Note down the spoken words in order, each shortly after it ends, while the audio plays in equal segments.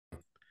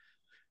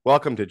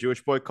Welcome to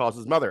Jewish Boy Calls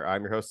His Mother.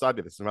 I'm your host,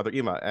 Sadia. This is Mother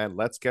Ima, and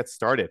let's get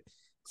started.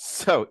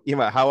 So,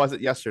 Ima, how was it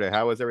yesterday?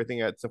 How was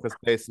everything at Simchat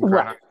Place in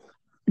Crown Well,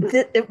 Heights?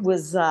 it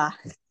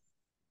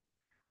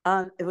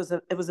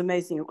was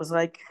amazing. It was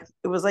like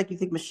you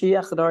think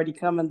Mashiach had already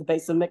come, and the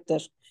base of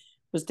Mikdash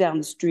was down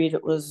the street.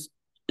 It was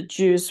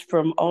Jews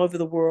from all over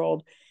the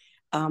world.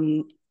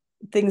 Um,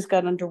 Things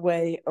got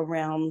underway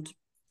around,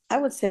 I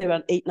would say,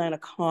 about 8, 9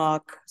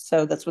 o'clock.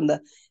 So that's when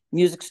the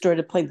music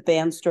started playing, the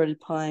band started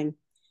playing,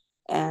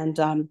 and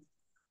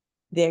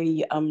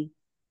they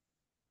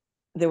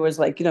there was,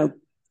 like,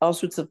 all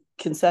sorts of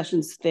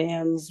concession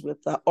stands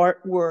with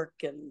artwork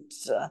and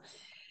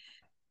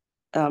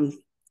um,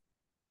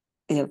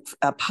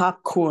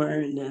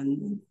 popcorn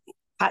and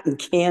cotton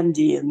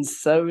candy and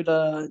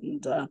soda,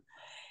 and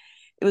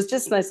it was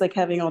just nice, like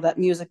having all that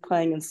music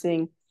playing and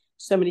seeing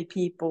so many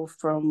people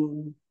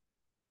from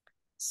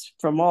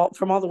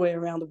all the way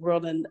around the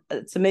world. And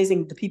it's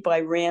amazing the people I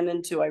ran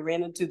into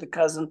the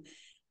cousin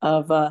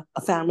of a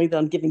family that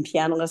I'm giving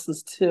piano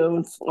lessons to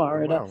in Oh,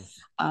 Florida.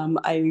 wow.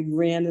 I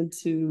ran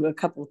into a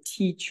couple of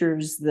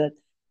teachers that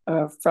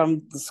are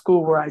from the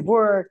school where I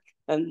work,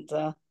 and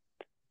I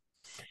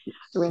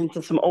ran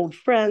into some old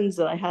friends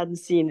that I hadn't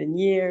seen in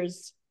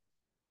years.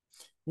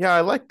 Yeah,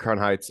 I like Crown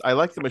Heights. I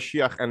like the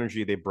Mashiach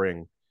energy they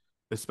bring,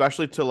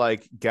 especially to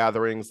like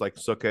gatherings like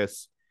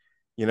Sukkot.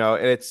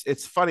 And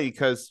it's funny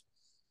because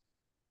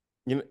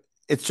you know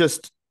it's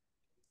just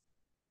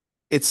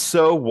it's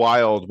so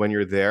wild when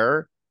you're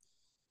there,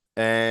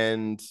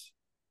 and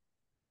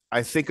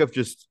I think of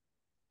just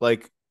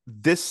like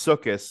this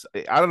Sukkot.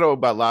 I don't know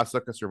about last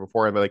Sukkot or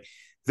before, but like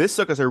this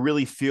Sukkot, I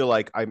really feel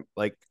like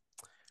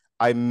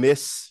I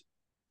miss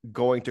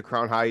going to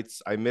Crown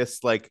Heights. I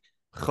miss like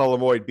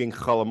Cholamoid being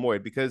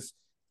Cholamoid because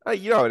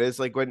it is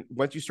like when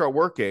once you start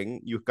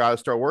working, you've got to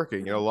start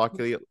working.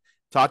 Luckily,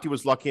 Tati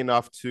was lucky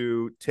enough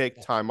to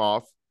take time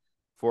off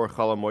for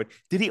Cholamoid.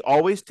 Did he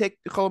always take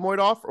Cholamoid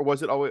off, or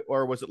was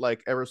it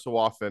like ever so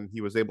often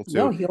he was able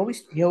No, to he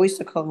always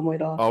took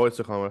Holomoid off. always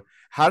took Cholamoid?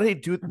 How did he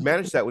do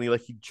manage that when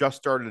he just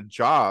started a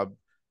job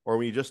or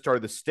when he just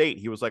started the state?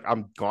 He was like,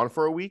 I'm gone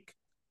for a week.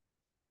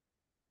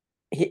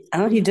 He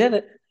did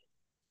it.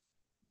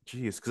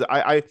 Jeez, because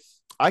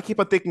I keep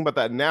on thinking about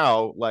that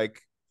now.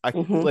 I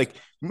Hmm. like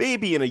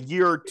maybe in a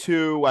year or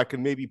two I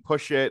can maybe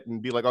push it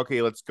and be like,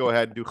 okay, let's go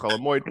ahead and do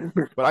Chalamoid.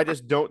 But I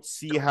just don't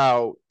see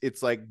how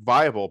it's like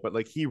viable. But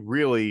like he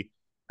really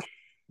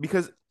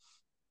because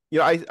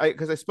I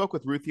because I spoke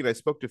with Ruthie and I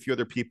spoke to a few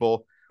other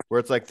people where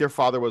it's like their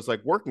father was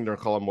like working during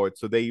Chalamoid,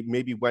 so they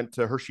maybe went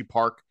to Hershey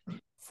Park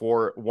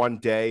for one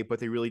day, but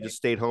they really just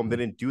stayed home. They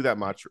didn't do that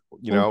much,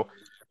 you know.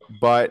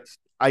 But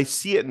I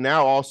see it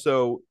now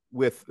also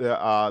with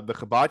the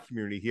Chabad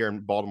community here in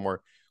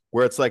Baltimore,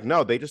 where it's like,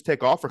 no, they just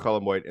take off for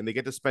Cholamoid and they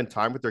get to spend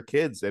time with their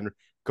kids and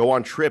go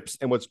on trips.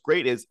 And what's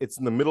great is it's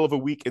in the middle of a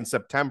week in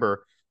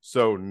September,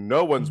 so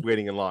no one's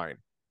waiting in line,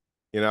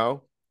 you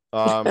know?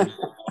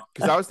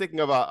 Because I was thinking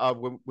of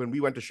when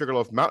we went to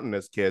Sugarloaf Mountain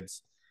as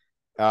kids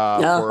for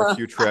a Uh-huh.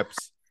 few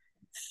trips.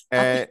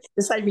 And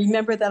Yes, I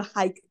remember that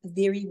hike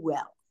very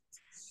well.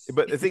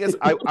 but the thing is,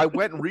 I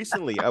went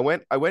recently. I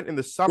went in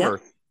the Yeah.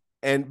 summer,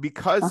 and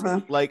because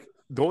Uh-huh. like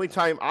the only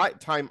time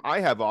I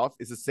have off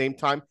is the same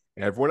time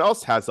everyone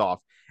else has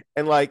off,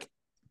 and like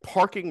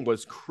parking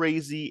was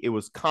crazy. It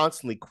was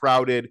constantly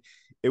crowded.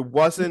 It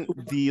wasn't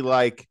the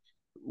like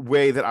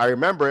way that I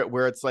remember it,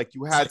 where it's like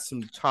you had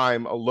some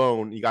time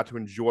alone, you got to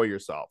enjoy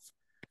yourself.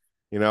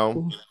 You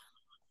know,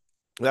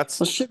 that's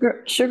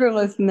Well,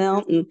 Sugarloaf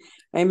Mountain.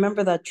 I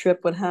remember that trip.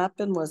 What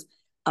happened was,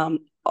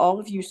 all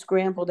of you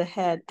scrambled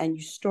ahead and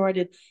you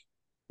started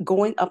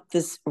going up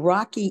this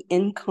rocky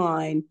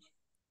incline.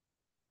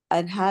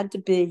 It had to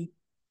be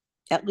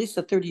at least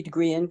a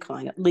 30-degree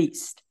incline, at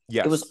least.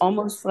 It was yes,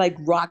 almost like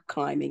rock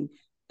climbing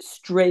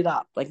straight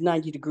up, like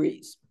 90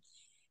 degrees.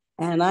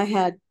 And I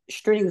had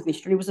Strini with me.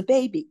 Strini was a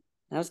baby,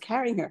 and I was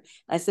carrying her.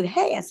 I said,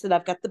 "Hey," I said,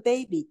 "I've got the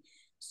baby."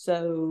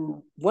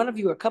 So one of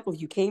you, or a couple of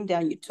you, came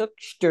down. You took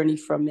Strini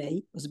from me,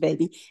 it was a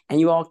baby, and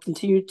you all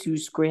continued to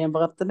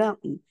scramble up the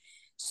mountain.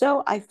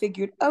 So I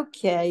figured,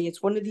 okay,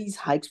 it's one of these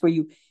hikes where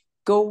you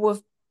go a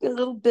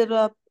little bit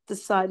up the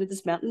side of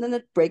this mountain, and then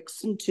it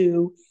breaks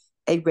into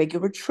a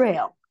regular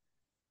trail.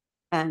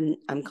 And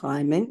I'm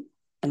climbing,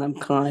 and I'm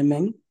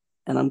climbing,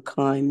 and I'm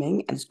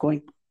climbing, and it's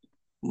going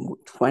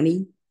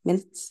 20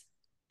 minutes,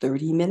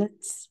 30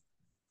 minutes,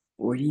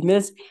 40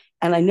 minutes.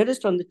 And I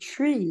noticed on the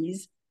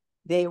trees,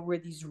 there were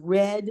these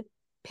red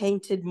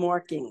painted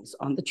markings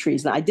on the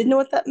trees. Now, I didn't know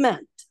what that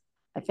meant.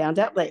 I found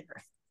out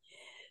later.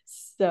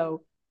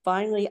 So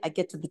finally, I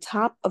get to the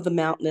top of the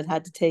mountain. It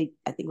had to take,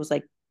 I think it was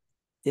like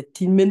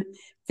 15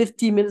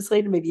 minutes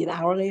later, maybe an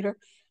hour later.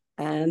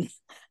 And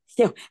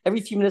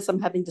every few minutes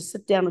I'm having to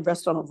sit down and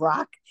rest on a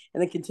rock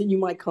and then continue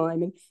my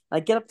climbing. And I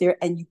get up there,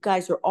 and you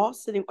guys are all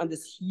sitting on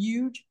this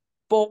huge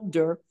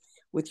boulder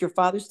with your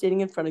father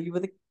standing in front of you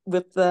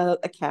with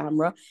a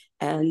camera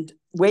and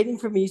waiting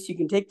for me so you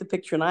can take the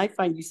picture. And I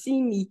find you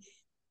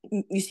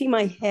see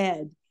my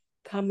head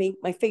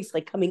my face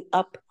like coming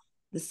up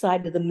the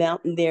side of the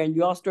mountain there, and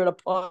you all start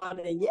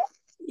applauding. Yeah,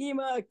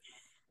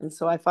 And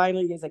so I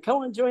finally, he's like, come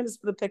on, join us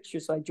for the picture.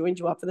 So I joined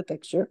you off for the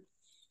picture.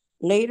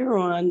 Later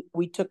on,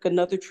 we took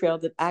another trail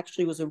that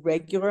actually was a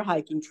regular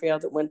hiking trail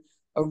that went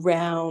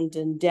around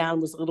and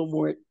down, was a little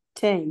more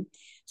tame.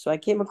 So I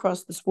came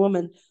across this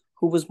woman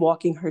who was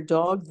walking her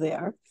dog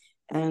there,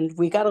 and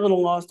we got a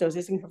little lost. I was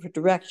asking her for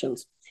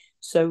directions.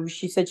 So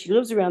she said she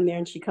lives around there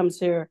and she comes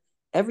here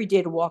every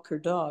day to walk her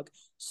dog.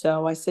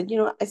 So I said,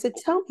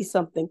 tell me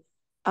something.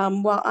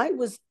 While I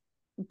was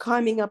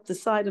climbing up the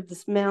side of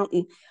this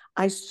mountain,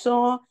 I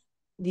saw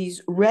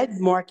these red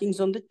markings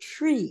on the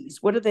trees.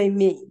 What do they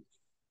mean?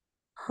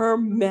 Her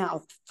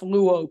mouth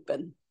flew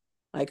open.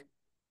 Like,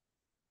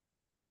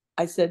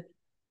 I said,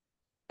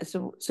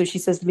 so she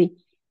says to me,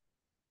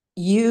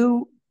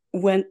 you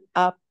went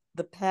up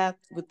the path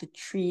with the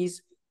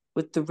trees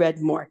with the red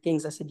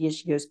markings. I said, yes.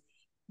 She goes,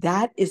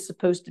 that is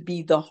supposed to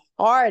be the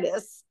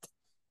hardest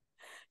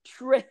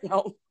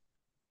trail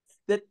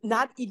that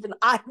not even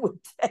I would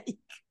take.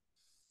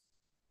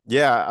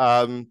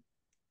 Yeah,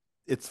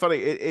 it's funny.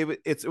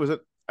 It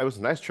was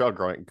a nice trail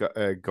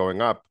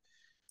going up.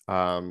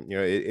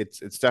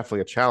 It's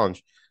definitely a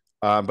challenge.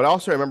 But I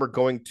also remember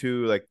going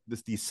to like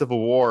these Civil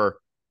War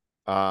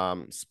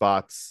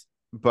spots.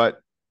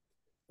 But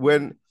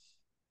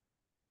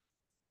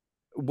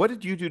what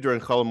did you do during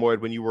Chol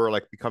Hamoed when you were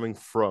like becoming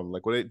from?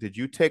 Like, what did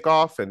you take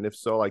off? And if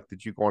so, like,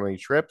 did you go on any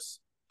trips?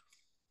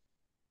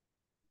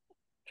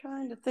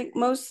 Trying to think,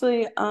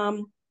 mostly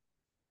home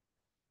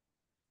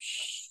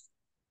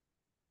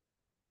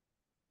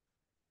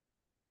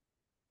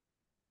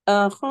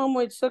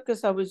with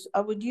Sukkot,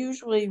 I would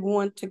usually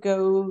want to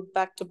go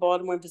back to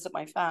Baltimore and visit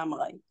my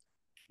family.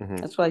 Mm-hmm.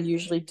 That's what I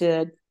usually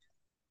did.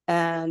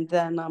 And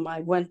then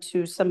I went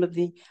to some of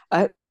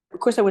of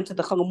course, I went to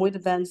the Chol Hamoed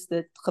events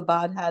that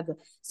Chabad had, the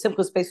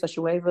Simchas Beis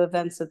HaShoeva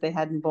events that they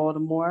had in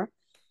Baltimore.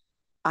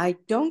 I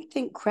don't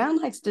think Crown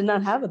Heights did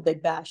not have a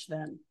big bash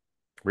then.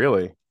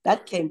 Really?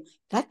 That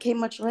came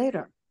much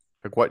later.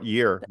 Like, what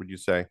year would you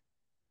say?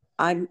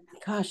 I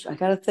got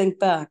to think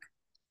back.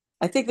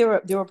 I think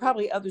there were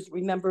probably others that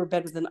remember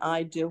better than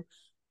I do.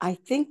 I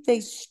think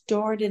they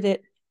started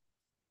it.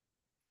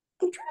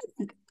 I'm trying to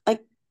think,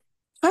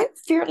 like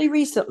fairly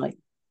recently.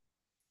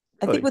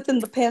 I think Really? within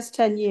the past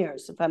 10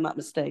 years, if I'm not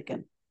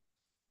mistaken.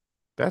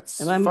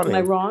 That's Am I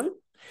funny. wrong?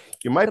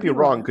 You might Could be be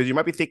wrong wrong. because you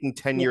might be thinking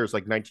 10 Yeah. years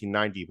like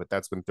 1990, but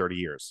that's been 30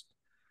 years.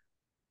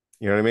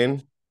 You know what I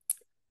mean?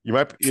 You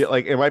might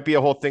like it might be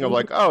a whole thing of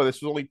like, Mm-hmm. oh,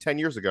 this was only 10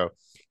 years ago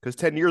because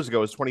 10 years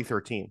ago is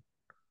 2013.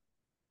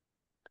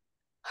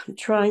 I'm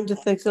trying to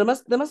think. So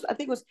I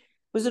think was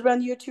it around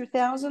the year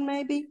 2000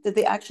 maybe that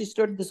they actually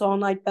started this all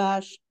night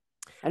bash?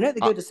 I know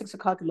they Uh, go to 6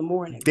 o'clock in the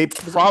morning. they Was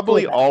it before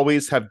probably that?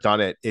 always have done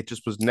it. It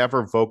just was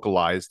never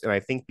vocalized. And I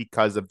think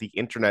because of the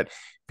internet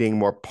being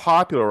more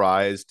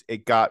popularized,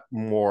 it got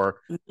more,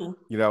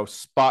 Mm-hmm.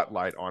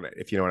 spotlight on it,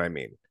 if you know what I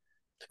mean.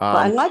 Well,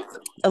 I Um,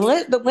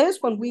 liked the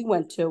last one we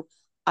went to.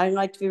 I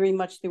liked very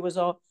much. There was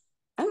a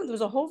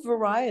whole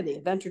variety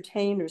of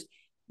entertainers.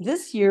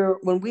 This year,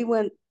 when we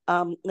went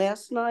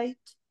last night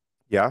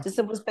yeah. to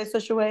Simple Space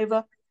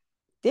Shoeva,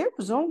 there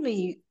was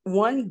only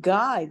one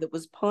guy that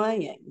was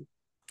playing.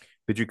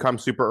 Did you come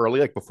super early,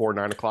 like before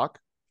 9 o'clock?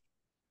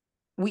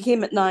 We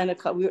came at 9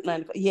 o'clock. We were at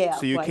 9 o'clock. Yeah,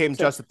 So you right. came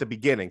just at the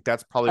beginning.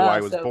 That's probably why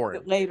I was So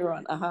boring. later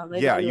on,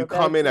 later Yeah, on, you you were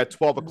about. come in at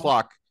 12 Uh-huh.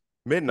 o'clock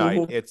midnight,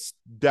 Mm-hmm. it's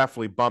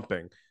definitely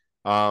bumping.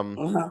 Um,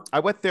 Uh-huh. I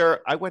went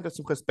to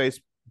some Space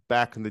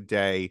back in the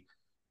day,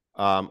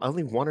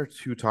 only one or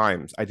two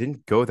times. I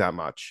didn't go that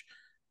much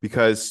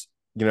because,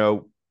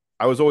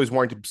 I was always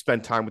wanting to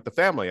spend time with the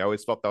family. I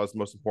always felt that was the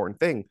most important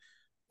thing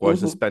was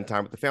to Mm-hmm. spend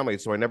time with the family.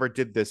 So I never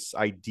did this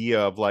idea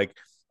of like,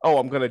 oh,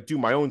 I'm gonna do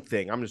my own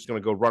thing. I'm just gonna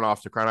go run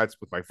off to Crown Heights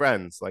with my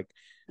friends. Like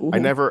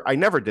Mm-hmm. I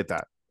never did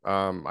that.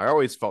 I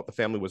always felt the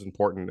family was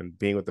important and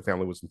being with the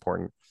family was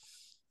important.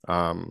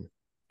 Um,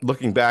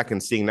 Looking back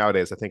and seeing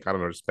nowadays, I think I don't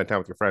know, just spend time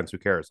with your friends. Who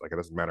cares? Like it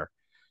doesn't matter.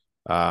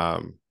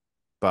 Um,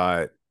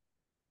 but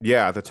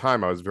yeah, at the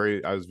time I was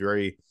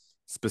very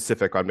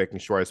specific on making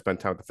sure I spent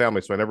time with the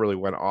family. So I never really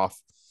went off.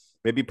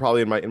 Maybe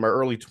probably in my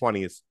early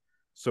 20s.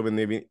 So when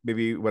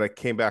maybe when I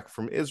came back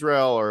from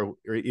Israel or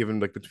even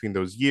like between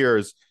those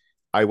years,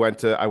 I went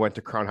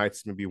to Crown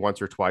Heights maybe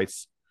once or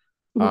twice.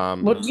 Well,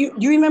 Um, do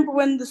you remember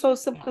when this whole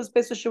Simchas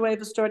Beis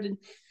Shoeva started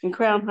in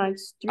Crown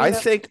Heights? Do you I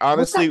remember? think Was that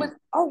honestly, when?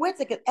 Oh, wait a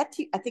second.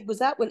 Etty, I think was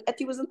that when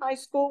Etty was in high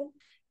school?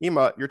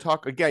 Ema, you're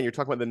talking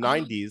about the Oh,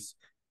 90s.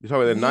 You're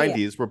talking about the yeah,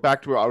 90s. We're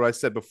back to what I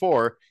said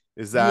before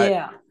is that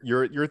yeah.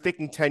 you're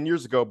thinking 10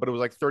 years ago, but it was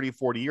like 30,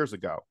 40 years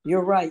ago.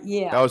 You're right. That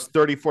Yeah. was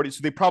 30, 40.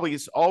 So they probably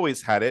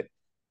always had it.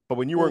 But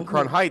when you were in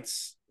Crown Mm-hmm.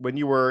 Heights, when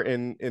you were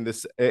in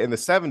the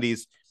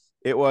 70s,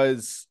 it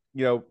was,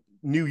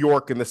 New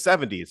York in the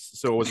 70s.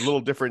 So it was a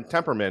little different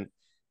temperament.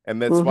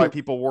 And that's why Mm-hmm.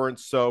 people weren't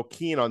so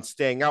keen on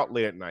staying out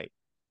late at night.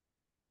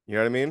 You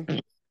know what I mean?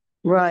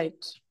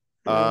 Right.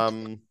 Right.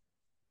 Um,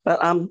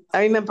 But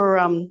I remember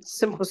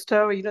Simchas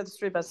Torah. You know the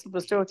story about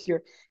Simchas Torah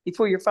with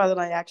before your father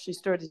and I actually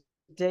started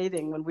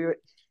dating when we were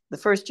the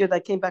first year that I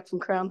came back from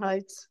Crown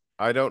Heights.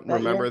 I don't That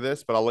remember year,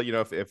 this, but I'll let you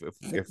know the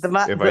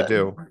the, if I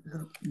do.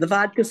 the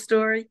vodka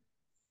story.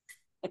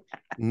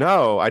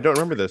 No, I don't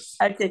remember this.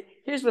 Okay,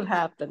 here's what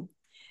happened.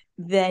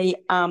 They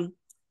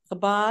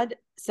Chabad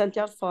sent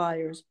out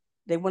flyers.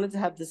 They wanted to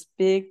have this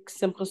big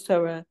Simchat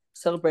Torah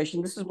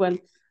celebration. This is when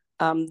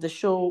the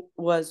show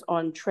was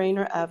on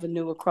Trainer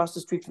Avenue across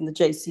the street from the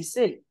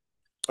JCC.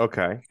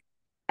 Okay.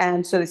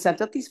 And so they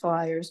sent out these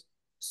flyers.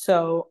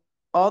 So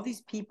all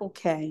these people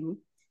came,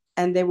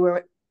 and they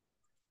were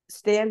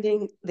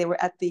standing. They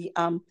were at the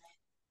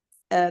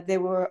they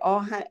were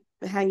all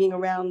hanging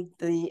around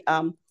the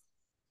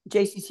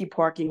JCC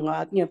parking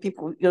lot.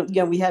 People.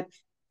 We had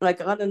like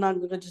a lot of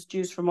non-religious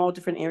Jews from all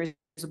different areas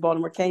of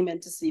Baltimore came in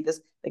to see this.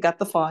 They got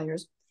the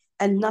flyers,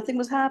 and nothing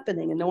was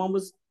happening, and no one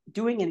was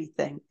doing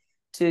anything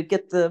to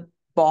get the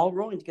ball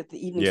rolling, to get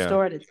the evening Yeah.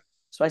 started.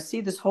 So I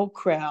see this whole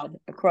crowd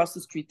across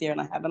the street there,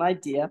 and I have an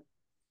idea,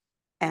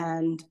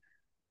 and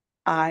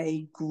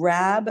I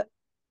grab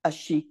a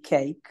sheet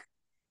cake,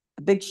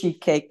 a big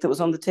sheet cake that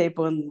was on the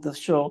table in the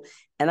shul,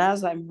 and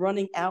as I'm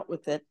running out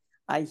with it,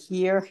 I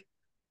hear,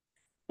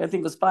 I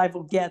think it was Five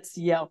Gets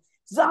yell,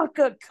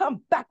 Zalka,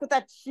 come back with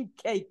that sheet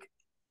cake.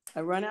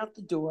 I run out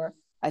the door.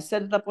 I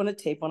set it up on a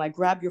table, and I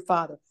grab your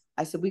father.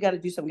 I said, we got to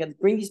do something. We got to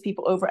bring these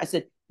people over. I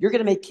said, you're going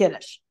to make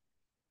kiddush.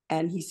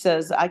 And he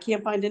says, I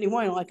can't find any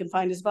wine. All I can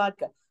find is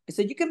vodka. I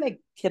said, you can make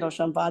kiddush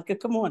on vodka.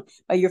 Come on.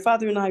 Your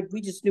father and I,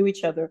 we just knew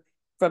each other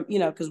from,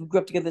 because we grew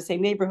up together in the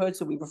same neighborhood.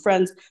 So we were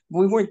friends. But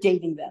we weren't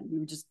dating them. We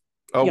were just,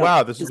 Oh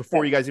wow, this is just before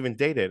friends. you guys even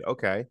dated.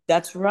 Okay.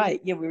 That's right.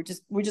 Yeah, we're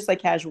just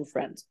like casual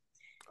friends.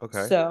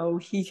 Okay. So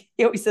he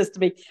always says to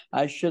me,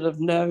 I should have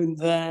known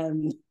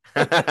then.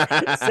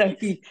 So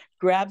he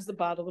grabs the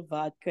bottle of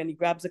vodka and he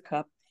grabs a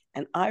cup,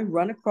 and I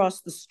run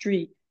across the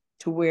street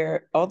to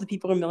where all the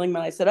people are milling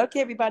around. I said, okay,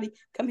 everybody,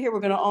 come here. We're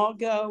going to all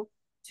go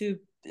to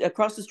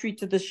across the street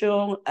to the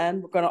shul,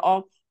 and we're going to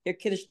all hear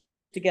Kiddush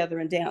together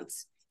and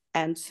dance.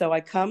 And so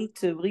I come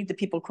to lead the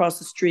people across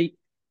the street,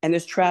 and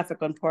there's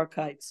traffic on Park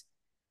Heights.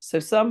 So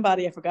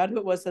somebody, I forgot who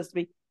it was, says to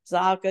me,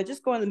 Zalka,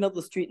 just go in the middle of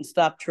the street and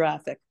stop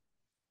traffic.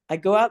 I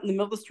go out in the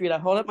middle of the street, I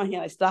hold up my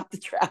hand, I stop the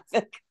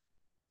traffic,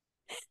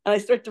 and I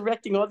start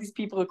directing all these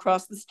people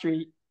across the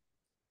street.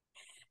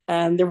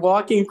 And they're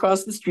walking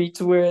across the street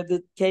to where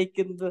the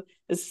cake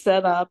is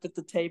set up at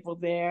the table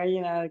there,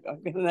 and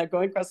they're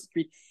going across the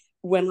street.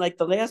 When like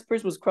the last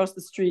person was across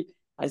the street,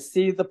 I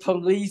see the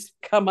police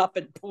come up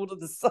and pull to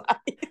the side.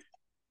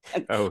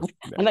 and, Oh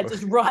and I no.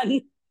 just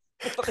run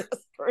with the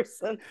last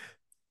person.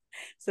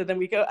 So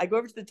then I go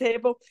over to the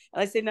table,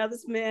 and I say, now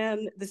this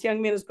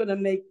young man is going to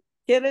make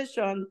kiddush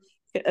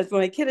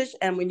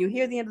and when you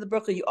hear the end of the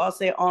bracha, you all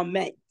say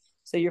amen.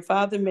 So your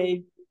father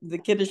made the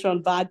kiddush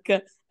on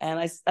vodka, and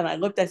I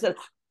looked, I said,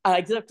 I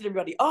looked at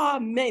everybody,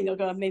 amen, they'll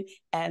go amen.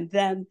 And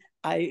then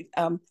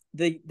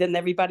then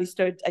everybody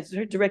I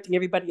started directing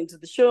everybody into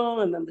the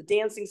shul, and then the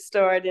dancing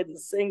started and the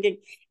singing,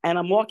 and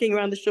I'm walking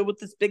around the shul with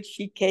this big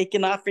sheet cake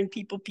and offering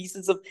people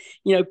pieces of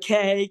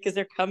cake as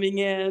they're coming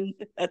in,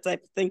 that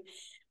type of thing.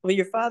 Well,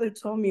 your father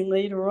told me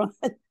later on,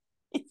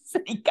 he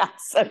said he got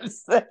so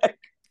sick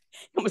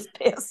and was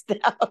passed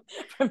out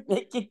from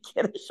making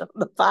kiddush on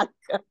the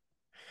vodka.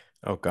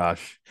 Oh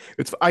gosh.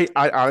 I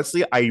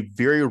honestly I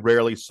very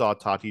rarely saw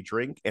Tati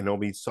drink and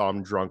only saw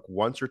him drunk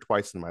once or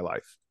twice in my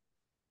life.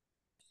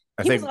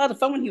 I He was a think lot of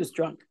fun when he was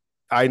drunk.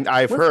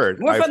 I've heard.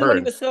 More I've fun than when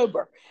he heard. was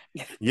sober.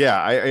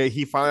 Yeah,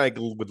 he finally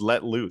like would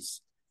let loose.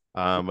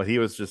 But he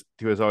was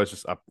always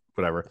just up,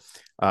 whatever.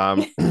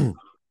 Um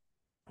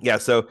yeah,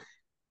 so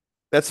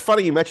that's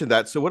funny you mentioned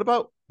that. So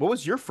what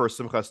was your first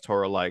Simchat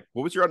Torah like?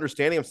 What was your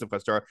understanding of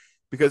Simchat Torah?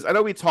 Because I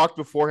know we talked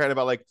beforehand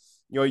about like,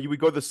 you would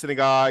go to the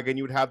synagogue and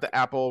you would have the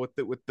apple with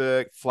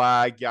the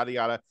flag, yada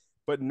yada.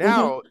 But Mm-hmm.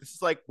 now this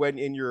is like when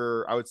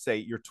I would say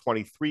you're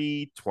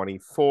 23,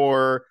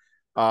 24,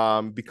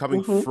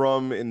 becoming Mm-hmm.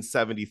 from in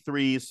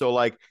 73. So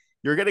like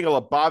you're getting a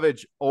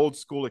Lubavitch old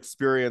school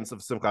experience of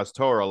Simchat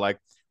Torah. Like,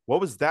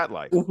 what was that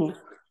like? Mm-hmm.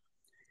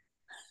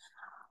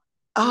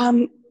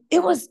 Um,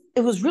 it was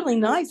really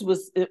nice.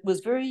 It was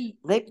very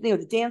like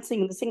the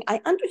dancing and the singing. I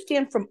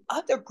understand from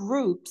other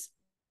groups,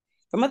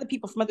 from other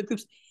people from other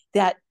groups,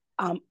 that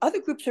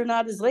other groups are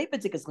not as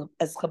Leipzig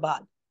as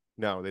Chabad.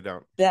 No, they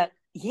don't. That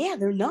yeah,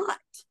 they're not.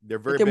 They're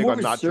Like very they're big more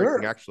on not drinking.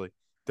 reserved. Actually,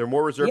 they're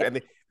more reserved, Yeah.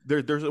 and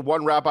there's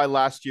one rabbi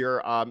last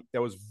year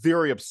that was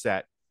very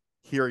upset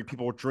hearing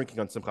people were drinking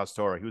on Simchat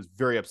Torah. He was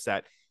very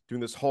upset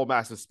doing this whole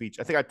massive speech.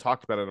 I think I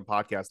talked about it on a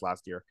podcast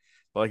last year,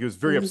 but like he was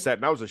very Mm-hmm. upset,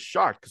 and I was just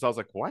shocked because I was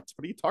like, "What?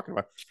 What are you talking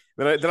about?"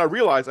 Then I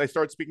realized I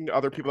started speaking to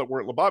other people that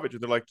weren't Lubavitch,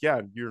 and they're like,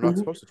 "Yeah, you're not Mm-hmm.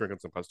 supposed to drink on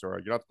Simchat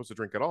Torah. You're not supposed to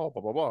drink at all."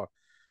 Blah blah blah.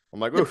 I'm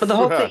like, But "Oof." the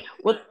whole thing,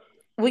 well,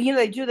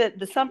 they do that.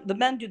 The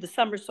men do the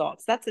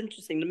somersaults. That's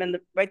interesting. The men,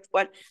 right?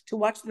 What to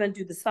watch the men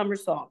do the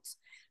somersaults,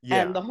 and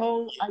Yeah. the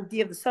whole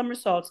idea of the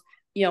somersaults,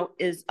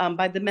 is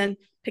by the men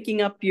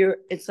picking up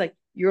It's like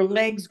your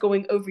legs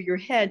going over your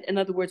head. In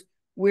other words,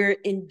 we're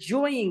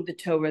enjoying the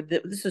Torah.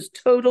 This is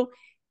total.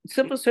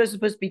 Simple Torah is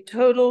supposed to be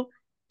total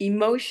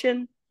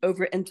emotion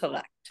over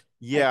intellect.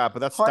 Like Yeah,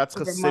 but heart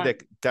over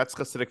mind. That's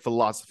Hasidic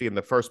philosophy in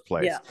the first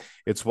Yeah. place.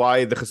 It's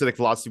why the Hasidic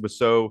philosophy was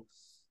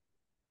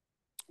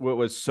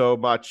so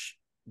much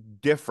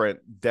different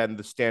than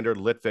the standard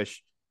Litvish,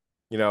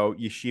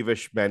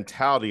 yeshivish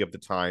mentality of the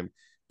time,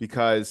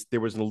 because there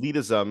was an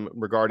elitism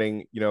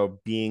regarding,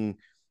 being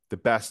the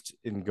best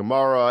in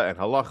Gemara and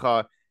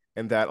Halacha,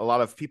 and that a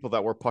lot of people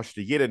that were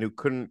Pashto Yidden who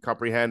couldn't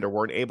comprehend or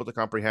weren't able to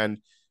comprehend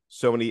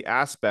so many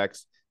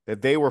aspects,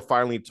 that they were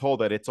finally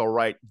told that it's all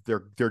right,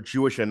 they're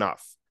Jewish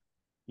enough,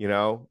 they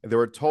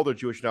were told they're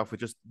Jewish enough with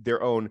just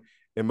their own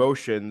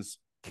emotions,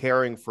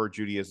 caring for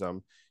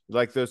Judaism.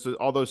 Like those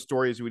all those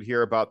stories you would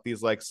hear about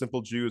these like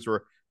simple Jews,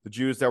 or the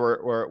Jews that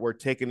were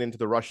taken into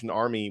the Russian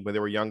army when they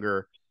were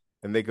younger,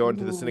 and they go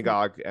into the Mm-hmm.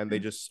 synagogue and they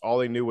just all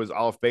they knew was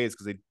Aleph Beis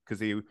because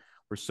they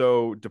were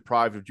so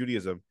deprived of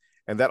Judaism,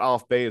 and that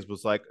Aleph Beis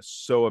was like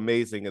so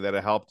amazing, and that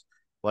it helped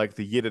like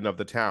the Yidden of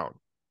the town.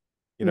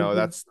 Mm-hmm.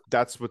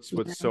 That's what's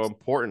so Yes.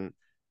 important.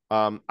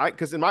 I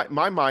because in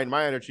my mind,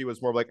 my energy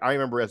was more like, I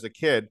remember as a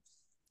kid,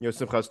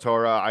 Simchat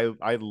Torah.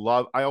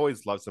 I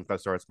always loved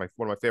Simchat Torah. It's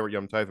one of my favorite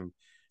Yom Tovim.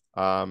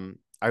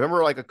 I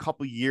remember like a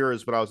couple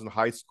years when I was in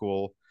high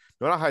school.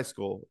 No, not high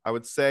school. I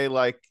would say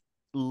like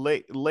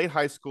late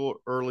high school,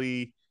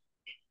 early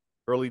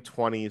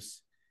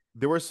 20s.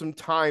 There were some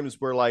times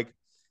where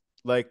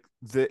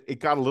it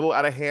got a little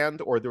out of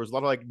hand, or there was a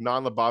lot of like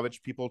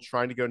non-Lubavitch people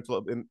trying to go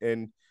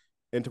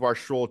into our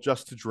shul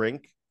just to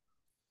drink,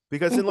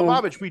 because in Mm-hmm.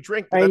 Lubavitch we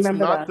drink, I but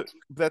remember that.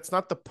 that's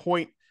not the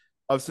point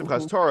of Simchas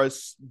Mm-hmm. Torah.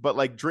 But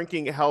like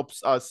drinking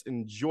helps us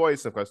enjoy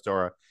Simchas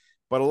Torah.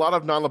 But a lot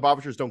of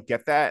non-Lubavitchers don't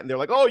get that, and they're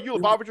like, "Oh, you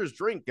Lubavitchers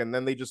drink," and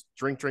then they just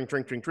drink, drink,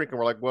 drink, drink, drink, and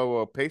we're like, "Whoa,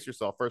 whoa, pace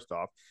yourself." First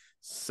off,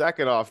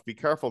 second off, be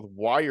careful with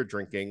why you're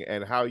drinking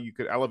and how you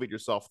could elevate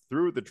yourself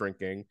through the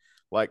drinking.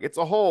 Like it's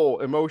a whole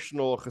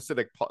emotional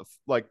Hasidic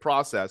like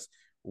process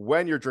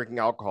when you're drinking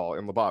alcohol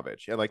in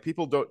Lubavitch, and like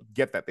people don't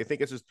get that. They think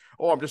it's just,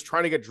 oh, I'm just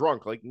trying to get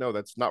drunk. Like, no,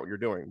 that's not what you're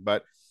doing.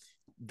 But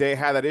they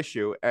had that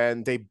issue,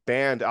 and they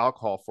banned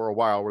alcohol for a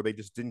while, where they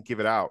just didn't give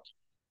it out,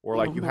 or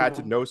like you had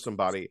to Mm-hmm. know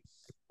somebody.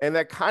 And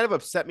that kind of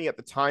upset me at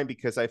the time,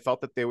 because I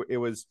felt that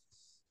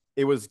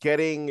it was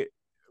getting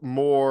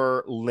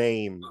more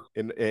lame,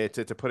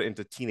 to put it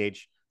into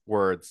teenage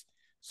words.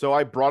 So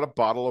I brought a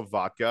bottle of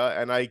vodka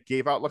and I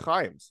gave out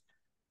l'chaims.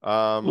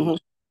 Um, Mm-hmm.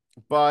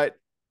 but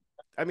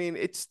I mean,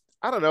 it's,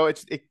 I don't know.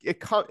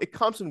 It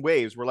comes in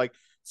waves, where like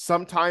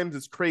sometimes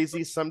it's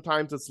crazy,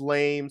 sometimes it's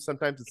lame,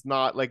 sometimes it's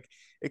not. Like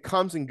it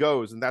comes and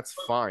goes, and that's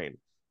fine.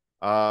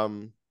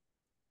 Um,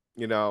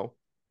 you know,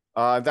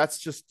 that's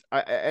just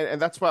and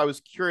that's why I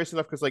was curious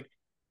enough, because like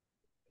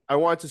I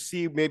wanted to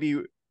see,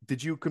 maybe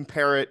did you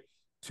compare it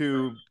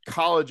to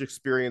college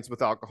experience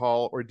with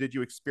alcohol, or did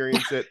you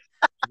experience it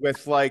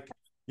with like,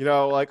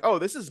 like, oh,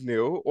 this is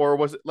new, or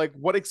was it like,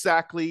 what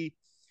exactly?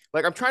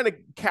 Like I'm trying to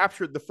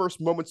capture the first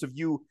moments of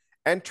you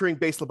entering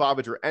Base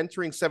Lubavitch, or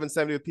entering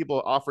 770 with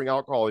people offering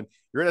alcohol, and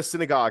you're in a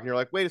synagogue and you're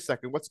like, wait a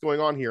second, what's going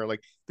on here?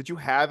 Like, did you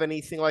have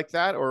anything like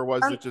that, or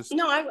was it just?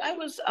 No, I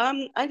was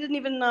I didn't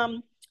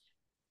even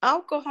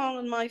alcohol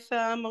in my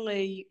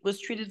family was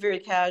treated very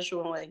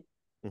casually.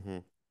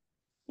 Mhm.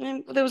 I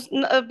mean, there was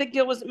a big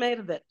deal wasn't made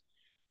of it.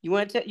 You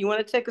want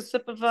to take a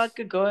sip of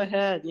vodka? Go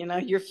ahead.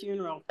 Your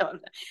funeral.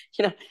 And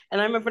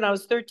I remember when I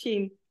was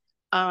 13,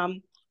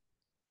 um,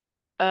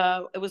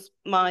 it was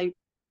my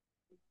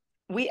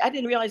we I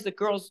didn't realize that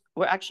girls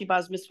were actually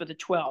bas mitzvah to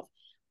 12.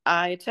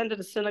 I attended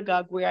a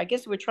synagogue where I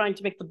guess we were trying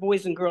to make the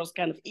boys and girls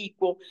kind of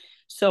equal.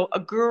 So a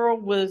girl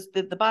was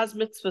the bas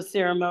mitzvah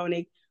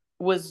ceremony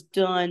was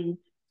done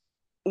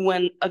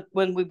when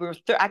we were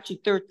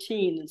actually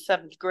 13 in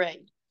seventh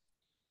grade.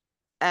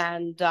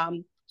 And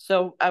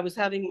so I was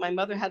having my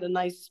mother had a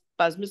nice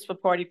bas mitzvah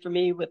party for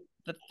me with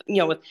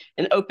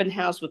an open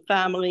house with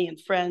family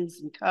and friends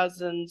and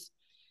cousins.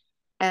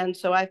 And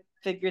so I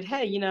figured,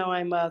 hey,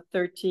 I'm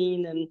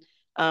 13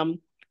 and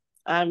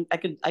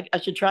I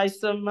should try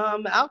some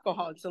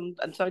alcohol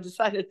and so I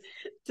decided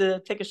to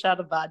take a shot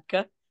of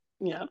vodka,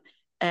 you know,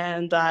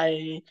 and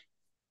I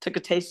took a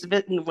taste of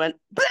it and went,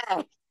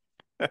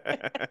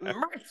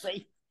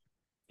 mercy,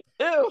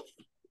 ew.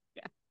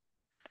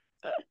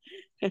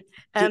 Did,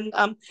 And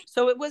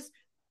so it was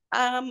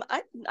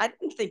I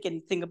didn't think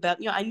anything about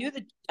I knew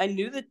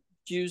that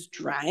Jews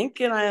drank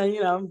and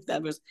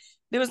that was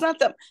there was not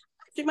that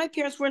I think my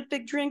parents weren't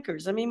big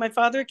drinkers. I mean, my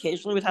father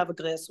occasionally would have a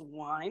glass of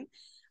wine.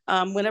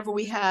 Whenever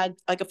we had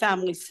like a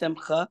family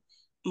simcha,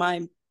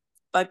 my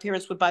my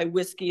parents would buy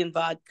whiskey and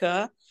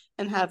vodka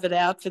and have it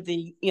out for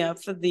the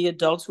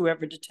adults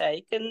whoever to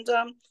take. And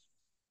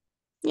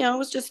it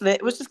was just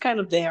kind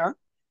of there.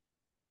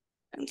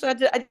 And so I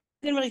didn't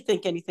really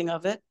think anything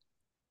of it.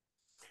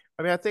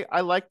 I mean, I think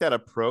I like that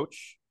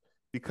approach,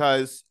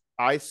 because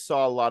I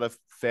saw a lot of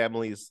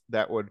families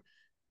that would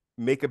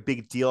make a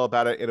big deal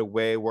about it in a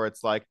way where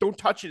it's like, don't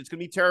touch it, it's gonna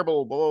be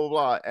terrible, blah blah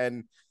blah.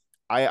 And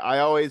I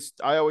always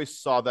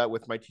saw that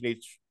with my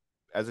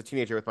as a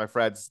teenager with my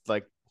friends,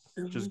 like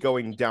just Mm-hmm.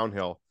 going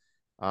downhill.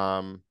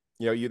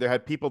 You either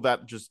had people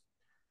that just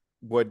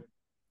would,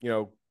 you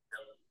know,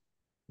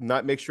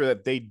 not make sure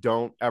that they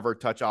don't ever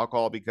touch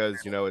alcohol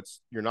because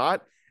it's you're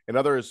not, and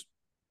others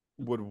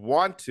would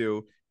want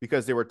to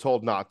because they were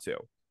told not to.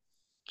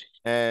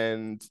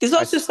 And There's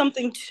also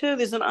something too.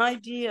 There's an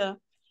idea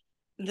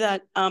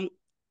that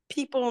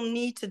people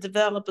need to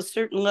develop a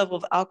certain level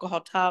of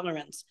alcohol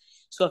tolerance.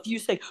 So if you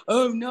say,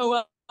 "Oh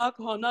no,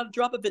 alcohol, not a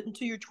drop of it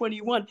until you're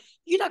 21,"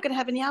 you're not going to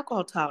have any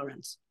alcohol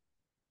tolerance.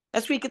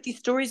 That's where you get these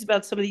stories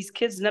about some of these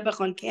kids never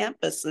on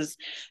campuses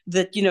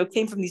that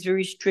came from these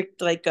very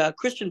strict like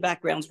Christian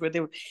backgrounds where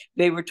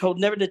they were told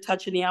never to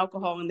touch any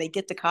alcohol, and they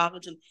get to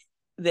college and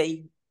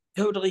they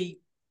totally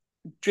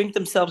drink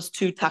themselves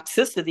to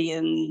toxicity.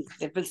 And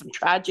there've been some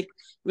tragic,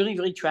 really,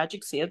 really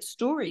tragic, sad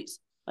stories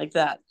like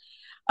that.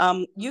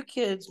 You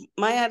kids,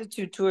 my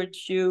attitude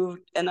towards you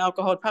and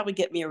alcohol would probably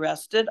get me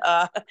arrested.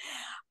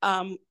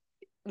 Um,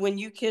 when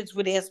you kids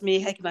would ask me,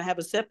 "Hey, can I have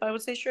a sip?" I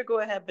would say, "Sure, go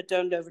ahead, but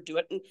don't overdo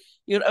it." And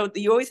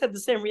you always have the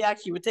same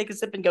reaction. You would take a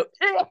sip and go,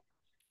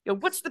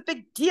 "What's the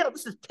big deal?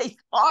 This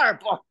tastes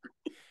horrible."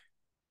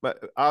 But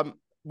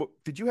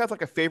did you have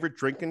like a favorite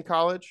drink in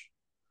college?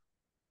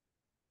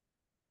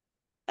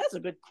 That's a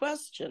good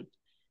question.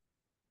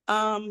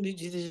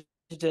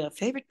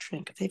 Favorite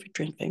drink, favorite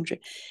drink.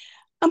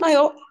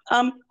 I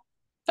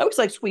always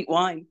like sweet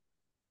wine.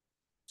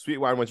 Sweet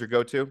wine was your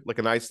go-to, like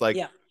a nice like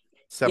Yeah, yeah.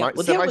 semi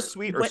Well, there semi was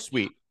sweet or what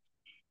sweet?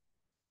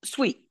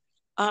 sweet.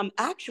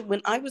 Actually,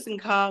 when I was in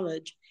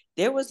college,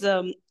 there was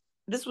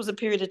this was a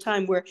period of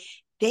time where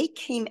they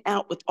came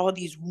out with all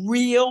these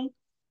real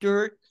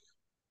dirt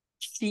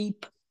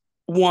cheap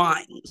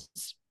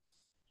wines.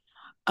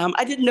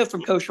 I didn't know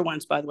from kosher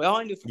wines, by the way. All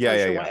I knew from Yeah, yeah,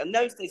 kosher yeah. wine in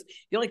those days,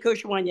 the only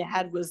kosher wine you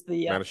had was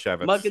the Mug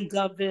Manischewitz. and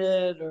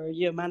David or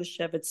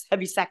Manischewitz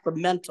Heavy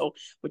Sacramental,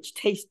 which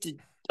tasted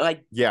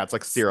like Yeah, it's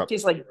like syrup.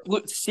 tastes like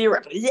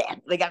syrup. Yeah,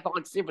 they got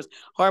like syrup. It was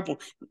horrible.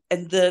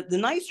 And the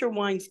nicer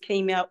wines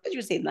came out, as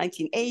you say,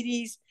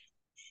 1980s,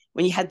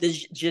 when you had the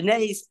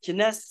Jeunesse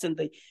and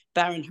the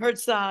Baron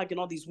Herzog and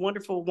all these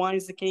wonderful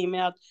wines that came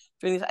out.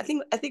 I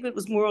think it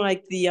was more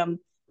like the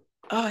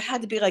it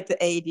had to be like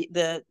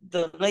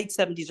the late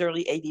 70s,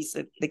 early 80s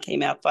that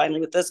came out finally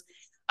with this.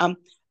 Um,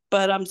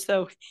 but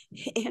so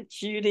Aunt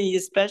Judy,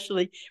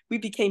 especially, we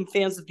became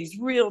fans of these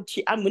real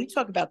cheap. When you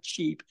talk about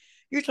cheap,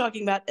 you're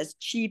talking about as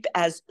cheap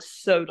as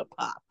soda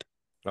pop.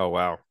 Oh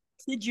wow.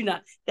 Did you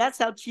not? That's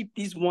how cheap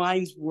these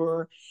wines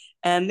were,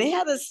 and they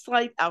had a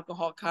slight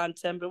alcohol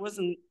content, but it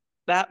wasn't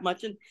that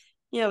much. And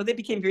they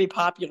became very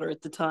popular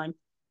at the time.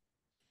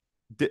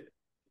 Did,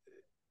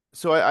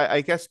 so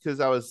I guess because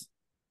I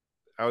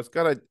was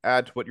gonna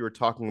add to what you were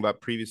talking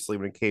about previously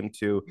when it came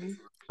to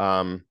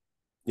um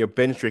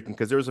binge drinking,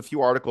 because there was a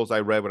few articles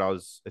I read when I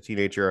was a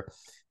teenager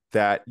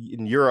that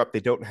in Europe they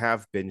don't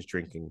have binge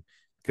drinking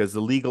because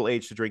the legal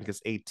age to drink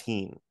is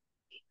 18,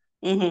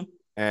 Mm-hmm.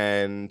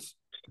 and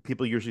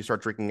people usually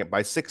start drinking it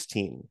by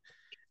 16,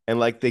 and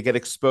like they get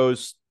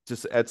exposed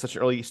just at such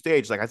an early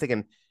stage. Like I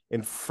think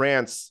in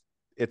France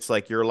it's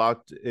like you're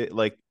allowed to,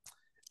 like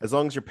as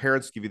long as your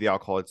parents give you the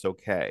alcohol it's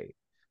okay,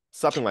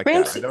 something like that.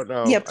 France, I don't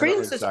yeah, know,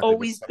 France has exactly, but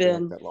always something like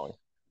been that long.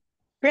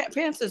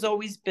 France has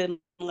always been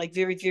like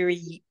very,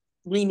 very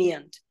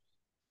lenient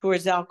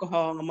towards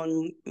alcohol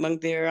among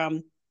their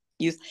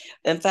youth.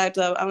 In fact,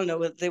 I don't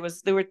know.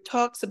 There were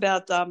talks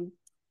about. I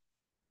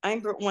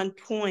remember at one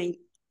point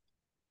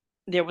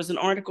there was an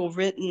article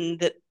written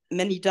that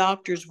many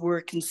doctors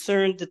were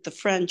concerned that the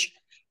French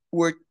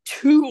were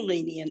too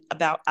lenient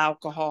about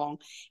alcohol,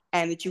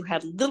 and that you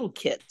had little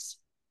kids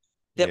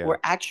that Yeah. were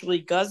actually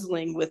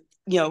guzzling with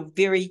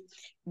very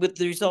with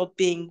the result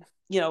being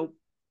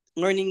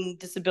learning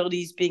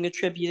disabilities being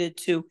attributed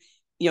to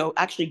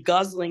actually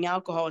guzzling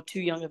alcohol at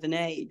too young of an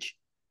age.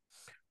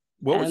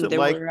 What was And it there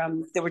like?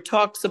 were there were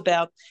talks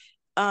about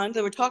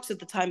there were talks at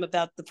the time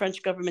about the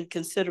French government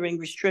considering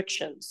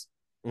restrictions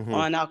Mhm.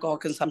 on alcohol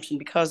consumption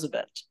because of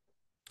it.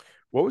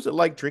 What was it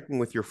like drinking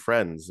with your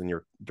friends in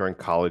your during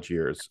college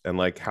years, and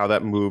like how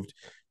that moved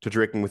to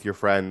drinking with your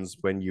friends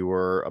when you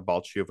were a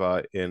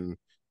Balchiva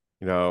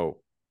you know,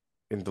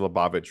 in the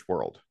Lubavitch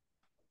world?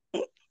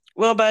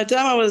 Well, by the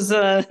time I was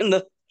in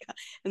the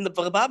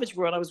Lubavitch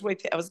world, I was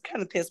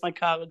kind of past my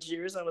college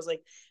years. I was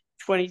like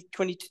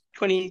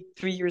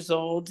 23 years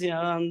old.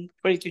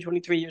 22,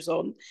 23 years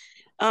old.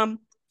 Um,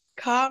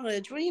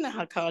 College. Well, you know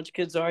how college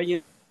kids are.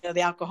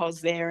 The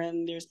alcohol's there,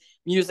 and there's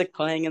music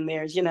playing, and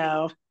there's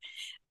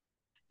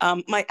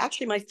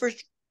my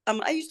first.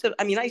 I used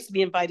to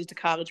be invited to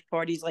college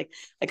parties like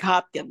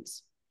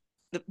Hopkins.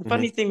 The Hmm.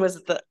 funny thing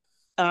was that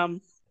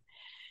um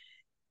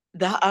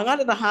a lot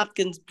of the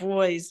Hopkins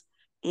boys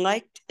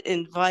liked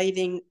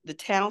inviting the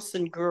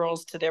Towson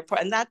girls to their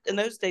party, and that in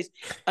those days,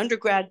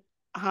 undergrad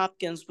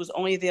Hopkins was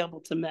only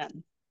available to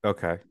men.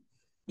 Okay.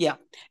 Yeah,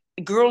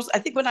 girls. I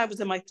think when I was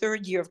in my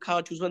third year of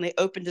college was when they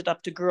opened it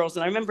up to girls,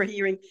 and I remember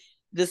hearing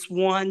this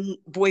one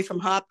boy from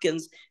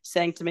Hopkins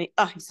saying to me,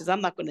 "Oh, he says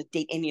I'm not going to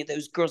date any of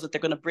those girls that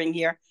they're going to bring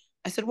here."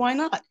 I said, "Why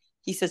not?"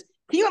 He says,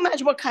 "Can you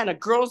imagine what kind of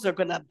girls are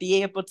going to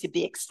be able to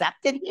be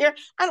accepted here?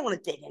 I don't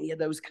want to date any of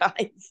those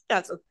guys."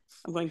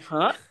 I'm going,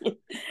 huh?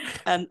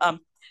 And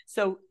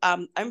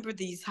I remember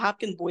these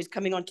Hopkins boys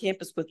coming on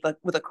campus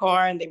with a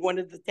car, and they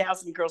wanted the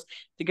Towson girls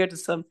to go to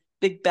some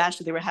big bash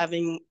that they were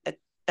having at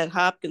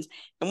Hopkins.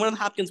 And one of the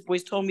Hopkins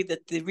boys told me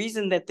that the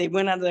reason that they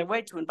went out of their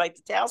way to invite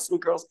the Towson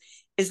girls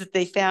is that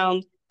they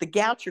found the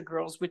Goucher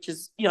girls, which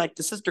is, like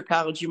the sister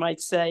college, you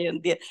might say,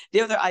 and the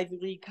other Ivy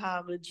League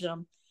college,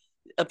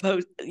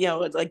 opposed,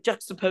 like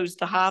juxtaposed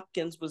to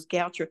Hopkins was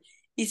Goucher.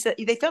 He said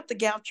they felt the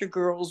Goucher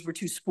girls were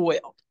too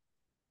spoiled.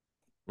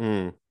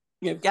 Mm.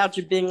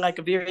 Goucher being like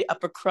a very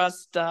upper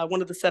crust,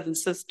 one of the Seven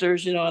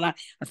Sisters, and a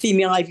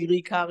female Ivy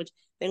League college.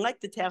 They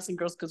liked the Towson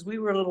girls because we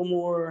were a little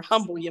more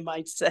humble, you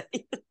might say,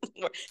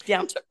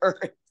 down to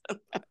earth.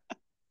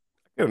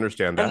 I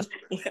understand that.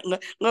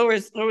 Lower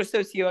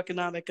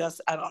socioeconomic us,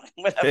 I don't know,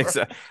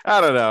 whatever. I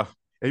don't know.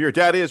 If your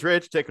daddy is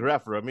rich, take her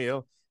out for a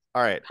meal.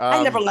 All right.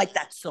 I never liked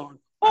that song.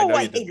 Oh,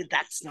 I hated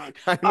that song.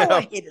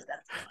 I hated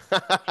that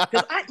song.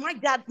 Because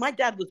my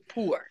dad was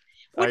poor.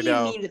 What do you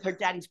mean that her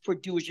daddy's poor?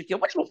 Do as you feel.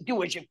 What do you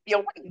do as you feel?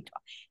 What are you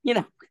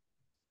talking?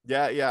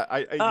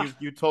 Yeah.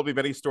 You told me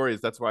many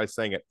stories. That's why I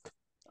sang it.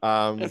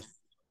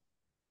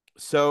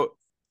 So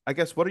I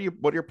guess what are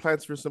your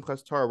plans for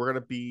Simchat Torah? We're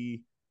gonna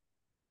be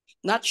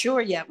not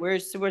sure yet. We're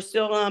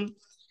still I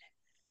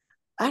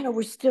don't know.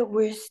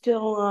 We're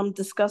still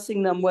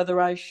discussing them whether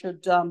I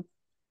should go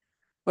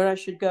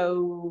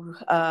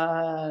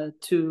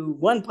to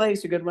one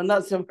place or go to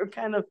another. So we're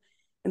kind of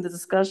in the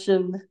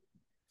discussion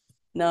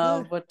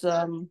now. But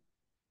what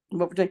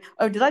we're doing?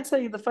 Oh, did I tell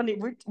you the funny?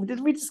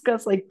 Did we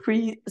discuss like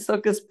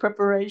pre-Sukkot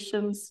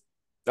preparations?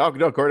 Oh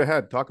no, go right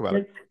ahead. Talk about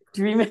it.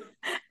 Do you remember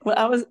what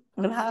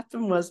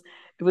happened was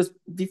it was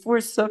before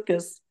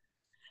Sukkot,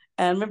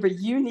 and remember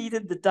you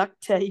needed the duct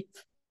tape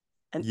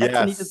and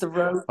Etza needed the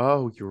rope.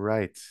 Oh, you're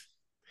right.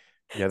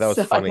 Yeah, that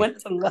was funny. I went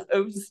to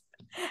Lowe's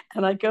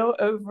and I go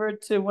over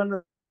to one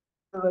of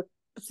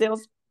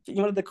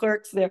the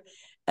clerks there,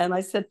 and I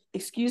said,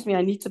 "Excuse me,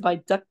 I need to buy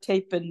duct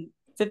tape and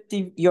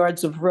 50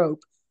 yards of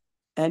rope."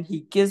 And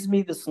he gives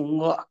me this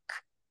look.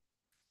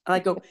 And I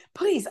go,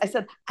 "Please," I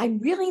said, "I'm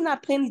really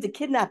not planning to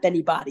kidnap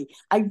anybody.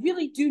 I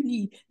really do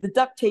need the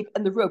duct tape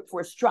and the rope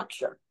for a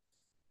structure."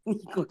 And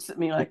he looks at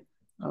me like,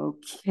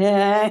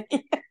 "Okay."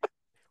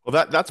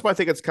 Well, that's why I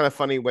think it's kind of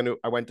funny when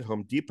I went to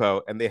Home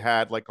Depot and they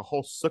had like a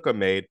whole sukkah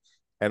made,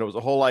 and it was a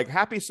whole like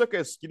happy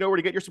sukkahs, you know where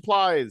to get your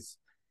supplies.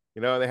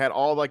 They had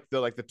all like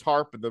the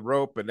tarp and the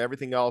rope and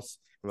everything else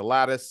and the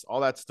lattice,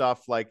 all that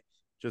stuff like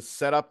just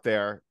set up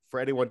there for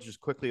anyone to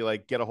just quickly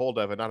like get a hold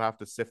of and not have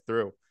to sift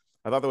through.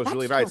 I thought that was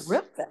really nice.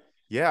 Terrific.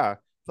 Yeah,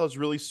 that was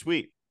really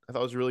sweet. I thought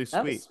it was really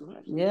sweet.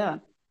 Yeah.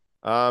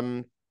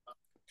 Yeah.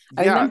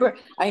 I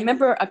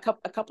remember a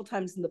couple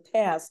times in the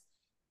past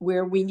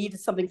where we needed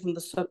something from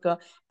the sukkah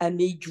and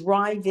me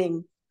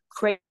driving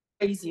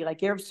crazy, like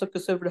Erev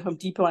Sukkot over to Home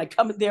Depot. And I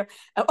come in there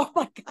and oh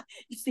my God,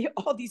 you see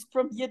all these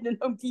from Yidden and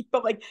Home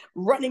Depot like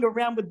running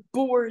around with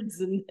boards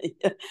and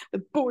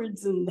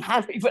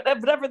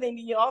whatever they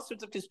need, all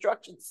sorts of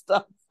construction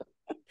stuff.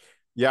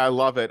 Yeah, I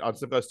love it. On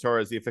Simchat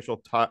Torah is the official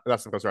time. Not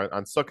Simchat Torah.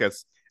 On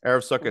Sukkot,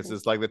 Erev Sukkot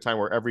is like the time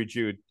where every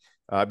Jew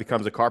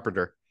becomes a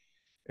carpenter.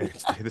 And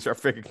they start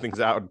figuring things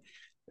out.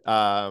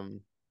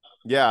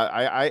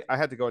 Yeah, I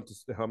had to go into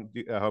Home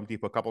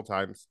Depot a couple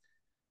times,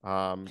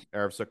 Erev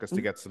Sukkot,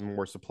 to get some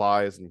more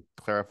supplies and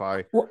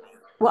clarify. Well,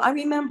 I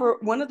remember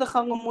one of the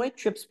Chol Hamoed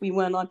trips we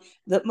went on.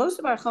 That most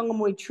of our Chol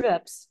Hamoed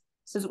trips,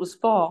 since it was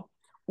fall,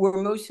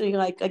 were mostly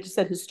like you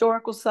said,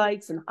 historical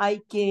sites and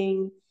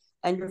hiking.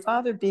 And your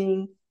father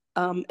being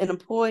an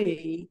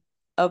employee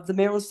of the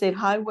Maryland State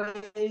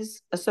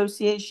Highways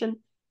Association,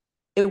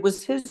 it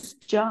was his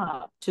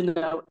job to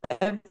know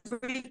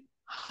every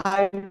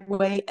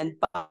highway and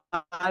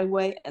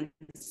byway and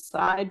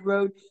side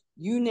road,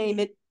 you name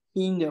it,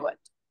 he knew it.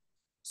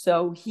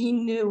 So he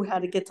knew how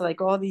to get to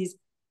like all these,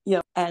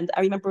 and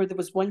I remember there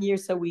was one year,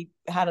 so we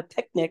had a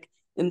picnic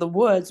in the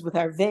woods with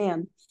our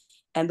van.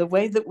 And the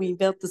way that we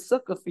built the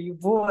sukkah for you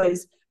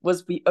boys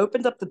was we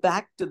opened up the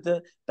back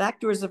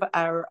doors of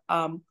our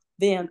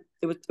van.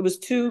 It was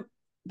two,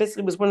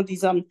 basically it was one of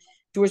these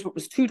doors, but it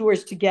was two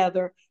doors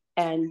together,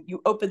 and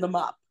you open them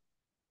up.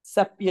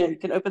 You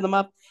can open them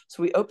up.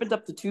 So we opened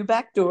up the two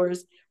back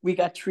doors. We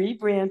got tree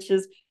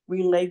branches.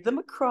 We laid them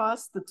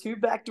across the two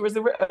back doors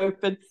that were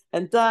open,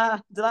 and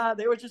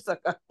they were just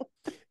sukkah.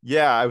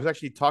 Yeah, I was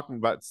actually talking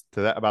about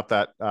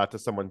that to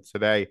someone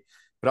today,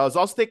 but I was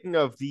also thinking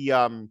of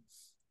I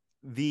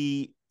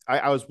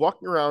was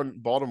walking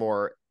around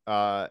Baltimore,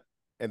 and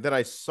then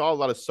I saw a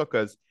lot of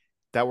sukkahs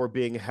that were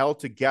being held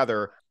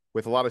together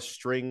with a lot of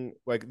string,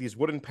 like these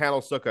wooden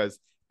panel sukkahs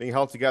being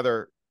held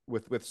together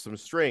with some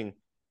string.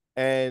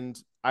 And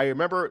I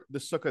remember the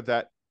sukkah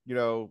that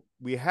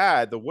we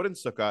had, the wooden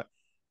sukkah,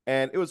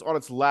 and it was on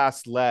its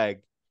last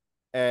leg,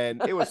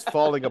 and it was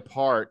falling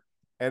apart.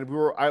 And we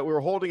were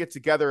holding it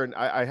together, and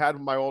I had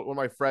one of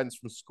my friends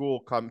from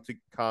school come,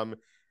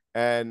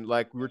 and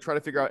like we were trying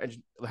to figure out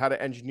how to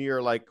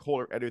engineer like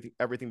hold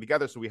everything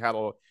together. So we had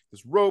all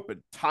this rope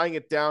and tying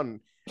it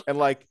down, and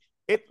like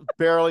it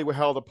barely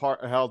held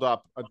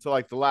up until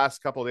like the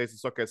last couple of days of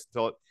Sukkot,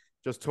 until it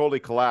just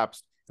totally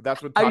collapsed.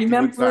 That's when I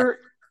remember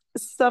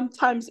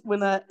sometimes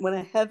when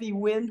a heavy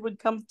wind would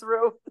come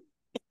through,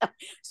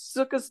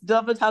 Sukkot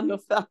David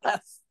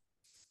Hanofeles.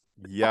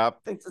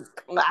 Yep. Things is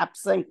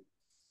collapsing.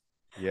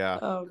 Yeah.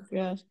 Oh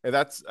gosh. And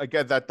that's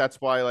again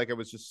that's why like it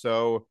was just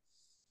so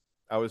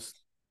I was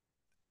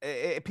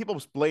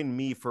people blame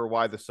me for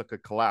why the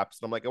sukkah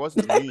collapsed. And I'm like, it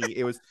wasn't me.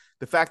 It was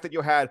the fact that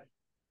you had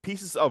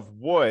pieces of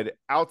wood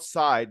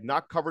outside,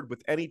 not covered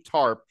with any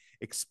tarp,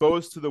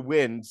 exposed to the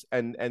winds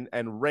and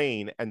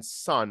rain and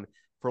sun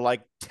for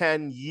like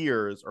 10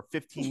 years or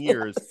 15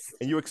 years, Yes.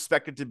 and you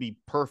expect it to be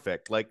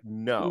perfect. Like,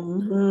 no.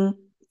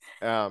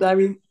 Mm-hmm. Um,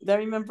 I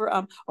remember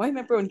I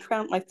remember in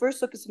Crown my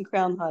first Sukkot in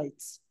Crown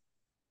Heights.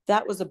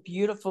 That was a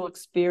beautiful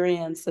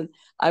experience. And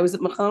I was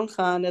at Machon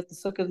Chana, at the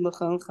Sukkot of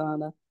Machon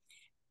Chana,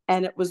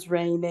 and it was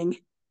raining.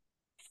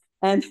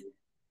 And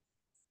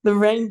the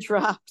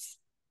raindrops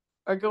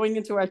are going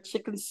into our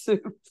chicken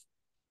soup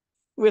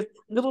with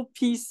little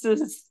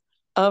pieces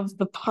of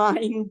the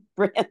pine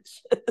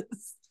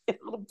branches,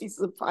 little pieces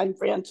of pine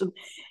branch. And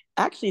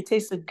actually, it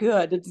tasted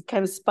good. It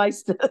kind of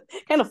spiced it,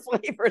 kind of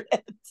flavored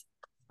it.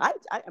 I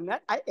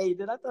ate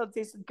it. I thought it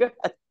tasted good.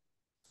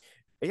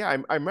 yeah,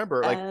 I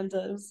remember like And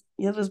it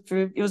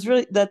was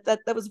really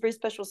that was a very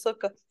special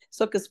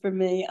sukkahs for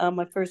me.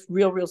 My first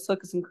real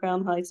sukkahs in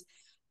Crown Heights.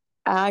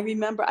 I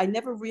remember I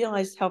never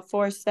realized how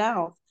far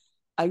south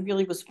I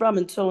really was from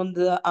until in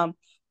the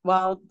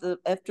while the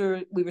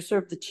after we were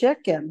served the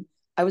chicken,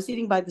 I was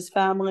eating by this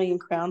family in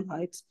Crown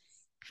Heights,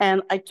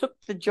 and I took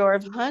the jar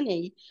of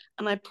honey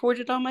and I poured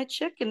it on my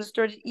chicken and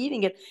started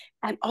eating it,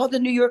 and all the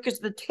New Yorkers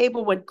at the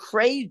table went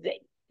crazy.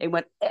 They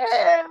went,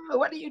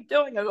 "What are you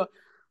doing?" I go,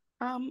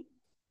 um,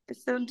 I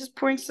said, "I'm just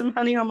pouring some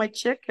honey on my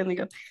chicken." They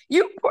go,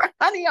 "You pour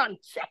honey on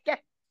chicken?"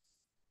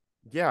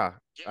 yeah,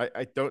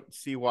 I don't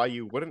see why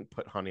you wouldn't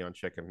put honey on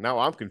chicken. Now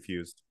I'm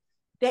confused.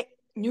 They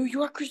New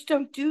Yorkers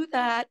don't do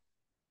that.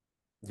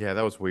 Yeah,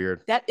 that was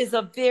weird. That is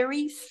a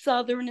very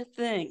southern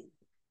thing.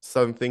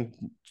 Something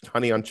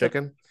honey on So,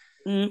 chicken.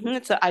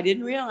 I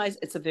didn't realize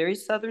it's a very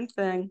southern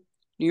thing.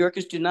 New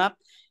Yorkers do not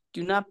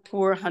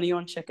pour honey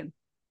on chicken.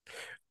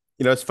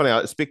 You know, it's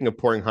funny. Speaking of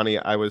pouring honey,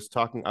 I was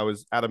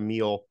at a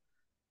meal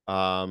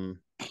for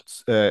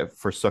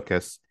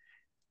Sukkot,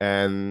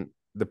 and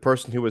the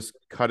person who was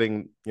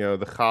cutting, you know,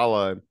 the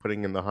challah and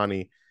putting in the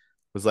honey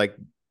was like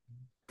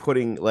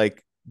putting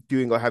like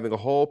doing having a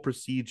whole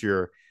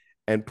procedure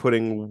and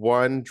putting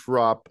one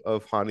drop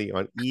of honey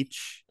on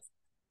each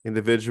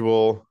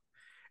individual.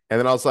 And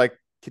then I was like,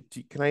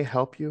 can I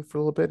help you for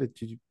a little bit?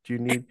 Do you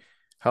need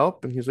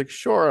help? And he was like,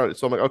 sure.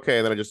 So I'm like, okay.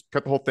 And then I just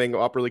cut the whole thing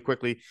up really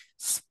quickly,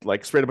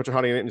 like sprayed a bunch of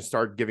honey in it and just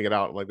started giving it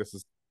out. I'm like, this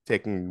is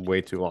taking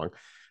way too long.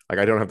 Like,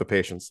 I don't have the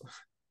patience.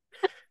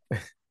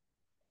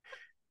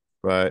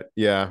 But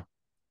yeah.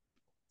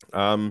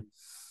 Um,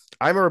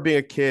 I remember being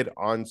a kid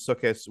on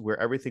Sukkot where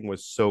everything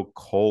was so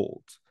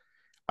cold.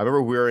 I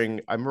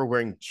remember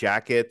wearing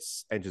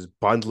jackets and just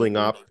bundling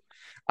Mhm. up.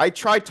 I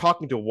tried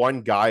talking to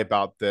one guy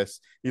about this.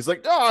 He's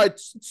like, "Oh,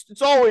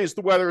 it's always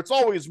the weather. It's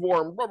always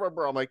warm." Blah, blah,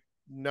 blah. I'm like,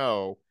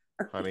 "No,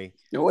 honey.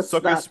 No, it's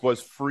not. Sukkot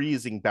was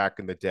freezing back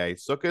in the day.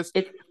 Sukkot,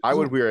 It I Yeah.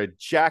 would wear a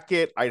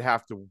jacket. I'd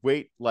have to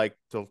wait like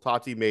till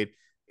Tati made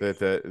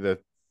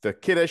the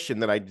kiddush,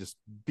 and then I'd just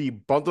be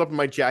bundled up in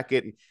my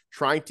jacket and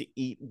trying to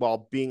eat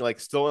while being like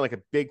still in like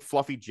a big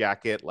fluffy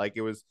jacket. Like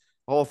it was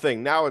the whole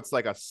thing. Now it's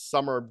like a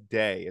summer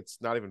day. It's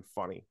not even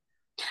funny.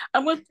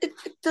 Well,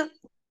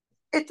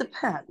 it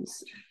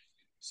depends.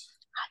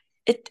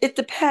 It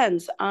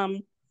depends.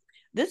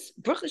 This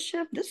Baruch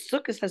Hashem, this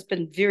Sukkot has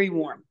been very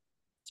warm.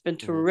 It's been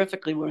Mhm.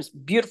 terrifically warm. It's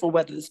beautiful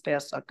weather this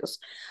past Sukkot.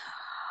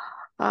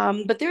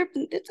 But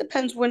it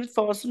depends when it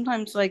falls.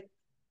 Sometimes, like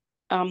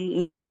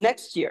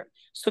next year,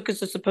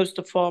 Sukkot is supposed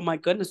to fall. My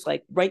goodness,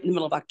 like right in the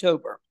middle of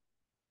October,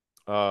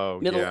 Oh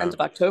middle end yeah,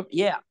 of October.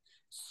 Yeah.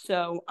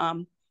 So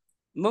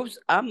most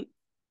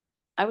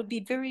I would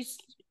be very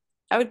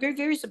I would be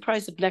very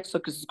surprised if next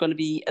Sukkot is going to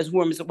be as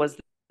warm as it was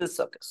this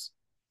Sukkot.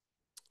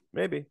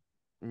 maybe,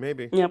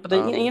 maybe. Yeah, but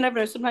then, you never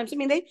know. Sometimes, I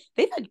mean,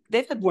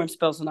 they've had warm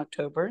spells in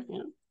October.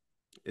 Yeah,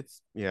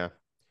 It's yeah.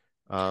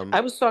 I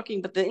was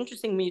talking, but the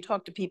interesting when you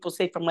talk to people,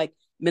 say from like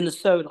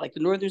Minnesota, like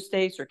the northern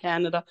states or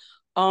Canada,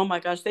 oh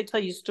my gosh, they tell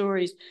you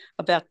stories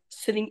about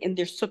sitting in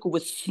their sukkah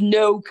with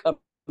snow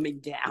coming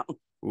down.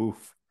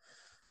 Oof.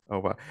 Oh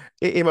wow.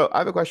 Emo, I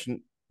have a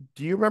question.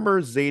 Do you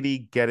remember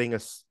Zadie getting a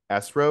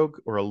esrog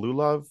or a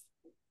lulav?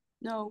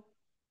 No,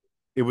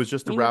 It was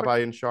just the you never. rabbi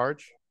in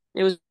charge.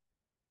 It was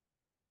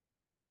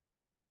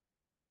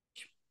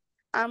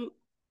um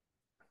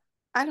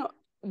I don't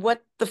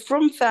what the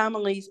Frum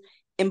families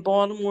in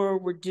Baltimore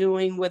were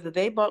doing, whether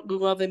they bought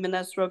lulav and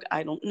esrog,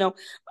 I don't know.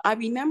 I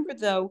remember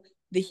though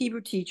the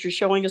Hebrew teacher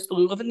showing us the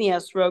lulav and the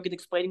esrog and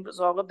explaining what it was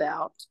all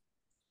about.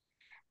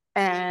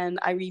 And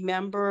I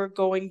remember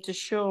going to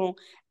shul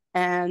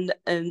and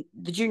the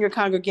junior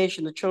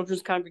congregation, the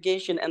children's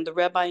congregation, and the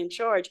rabbi in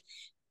charge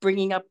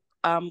bringing up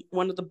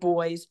one of the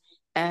boys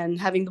and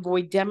having the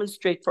boy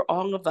demonstrate for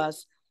all of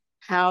us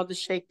how to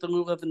shape the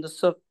lulav and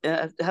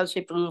how to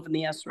shape the lulav and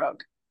the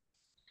esrog.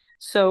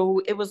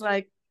 So it was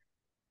like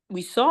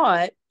we saw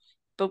it,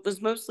 but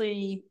was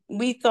mostly,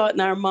 we thought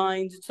in our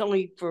minds it's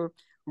only for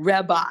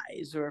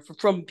rabbis or for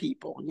from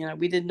people.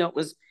 We didn't know it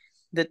was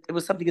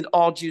something that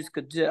all Jews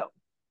could do.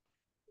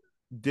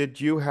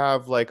 Did you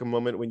have like a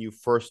moment when you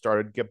first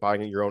started get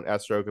buying your own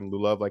esrog and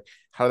lulav? Like,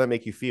 how did that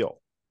make you feel?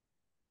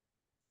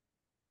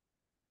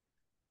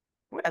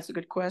 Well, that's a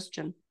good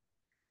question.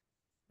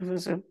 It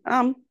was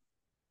I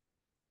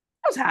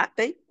was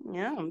happy.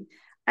 Yeah, I don't,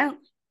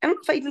 I don't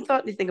know if I even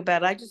thought anything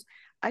about it.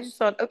 I just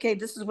thought, okay,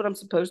 this is what I'm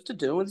supposed to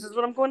do, and this is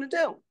what I'm going to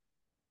do.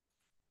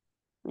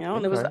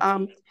 And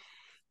Okay.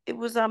 it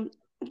was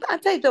I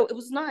tell you though, it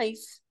was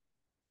nice.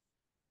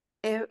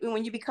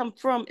 When you become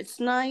from, it's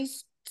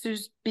nice to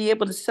be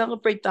able to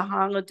celebrate the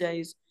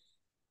holidays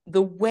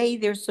the way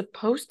they're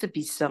supposed to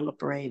be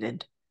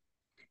celebrated,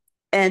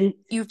 and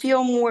you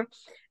feel more,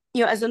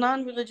 as a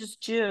non-religious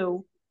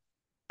Jew,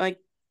 like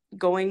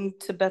going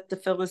to Beth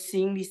Tefillah,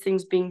 seeing these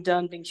things being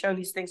done, being shown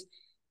these things,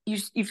 you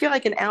feel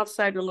like an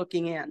outsider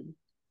looking in.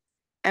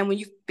 And when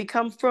you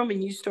become from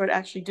and you start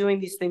actually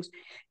doing these things,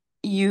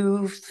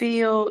 you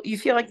feel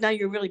like now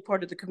you're really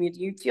part of the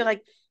community. You feel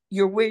like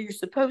you're where you're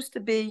supposed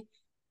to be,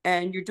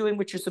 and you're doing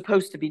what you're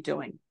supposed to be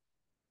doing.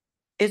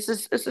 It's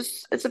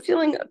a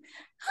feeling.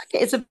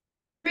 It's a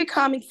very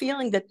calming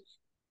feeling that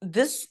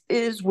this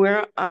is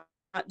where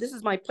this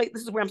is my place.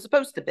 This is where I'm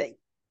supposed to be.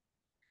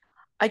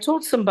 I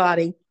told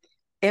somebody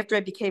after I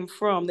became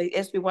from. They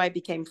asked me why I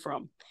became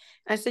from.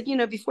 I said,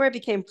 before I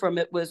became from,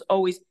 it was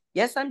always,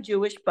 yes, I'm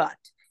Jewish, but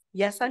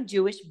yes, I'm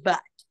Jewish,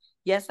 but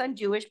yes, I'm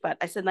Jewish, but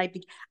I said,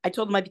 I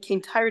told them I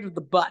became tired of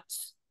the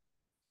buts.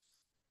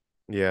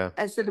 Yeah.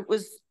 I said it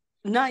was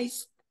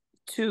nice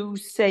to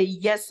say,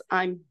 yes,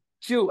 I'm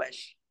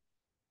Jewish,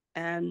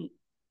 and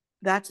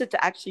that's it,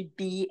 to actually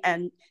be,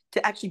 and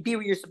to actually be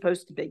where you're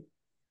supposed to be.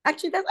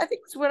 Actually, I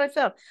think that's what I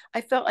felt.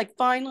 I felt like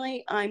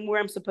finally I'm where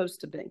I'm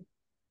supposed to be.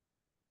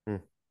 Hmm.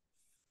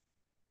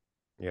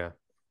 Yeah.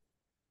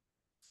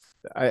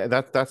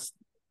 That's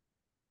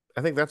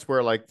I think that's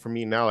where, like, for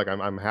me now, like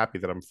I'm happy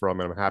that I'm from,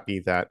 and I'm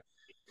happy that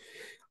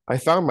I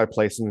found my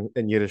place in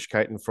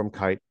Yiddishkeit and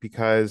Fromkeit,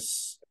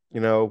 because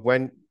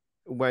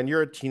when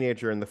you're a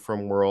teenager in the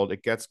From world,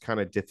 it gets kind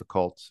of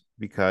difficult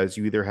because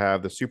you either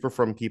have the super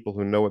From people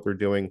who know what they're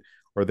doing,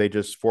 or they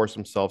just force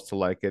themselves to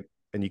like it,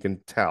 and you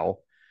can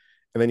tell.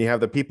 And then you have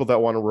the people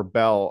that want to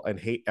rebel and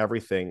hate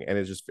everything and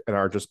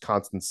are just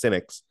constant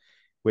cynics,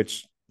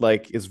 which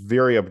like is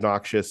very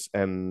obnoxious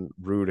and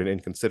rude and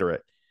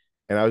inconsiderate.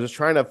 And I was just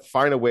trying to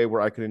find a way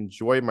where I could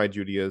enjoy my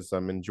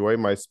Judaism, enjoy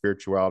my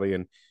spirituality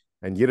and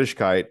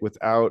Yiddishkeit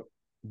without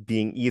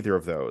being either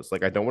of those.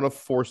 Like, I don't want to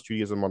force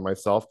Judaism on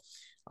myself.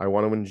 I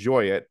want to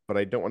enjoy it, but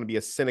I don't want to be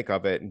a cynic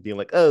of it and being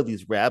like, oh,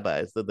 these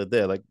rabbis, da, da,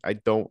 da. Like, I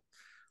don't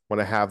want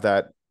to have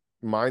that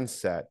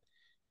mindset.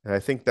 And I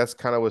think that's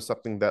kind of was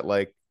something that,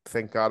 like,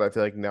 thank God, I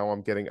feel like now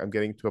I'm getting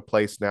to a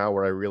place now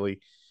where I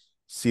really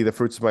see the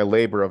fruits of my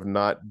labor of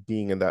not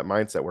being in that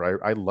mindset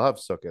where I love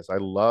Sukkot. I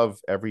love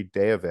every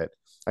day of it.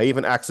 I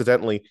even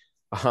accidentally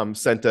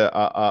sent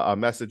a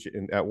message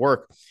at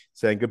work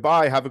saying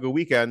goodbye, have a good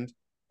weekend,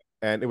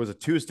 and it was a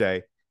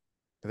Tuesday,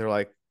 and they're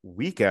like,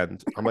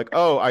 weekend. I'm like,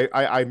 oh,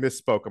 I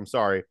misspoke. I'm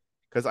sorry,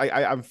 because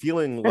I'm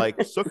feeling like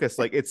Sukkot,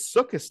 like it's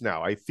Sukkot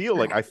now. I feel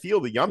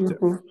the Yom Tov,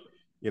 Mm-hmm.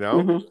 you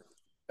know. Mm-hmm.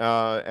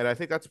 And I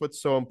think that's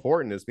what's so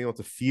important, is being able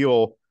to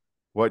feel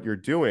what you're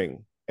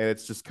doing, and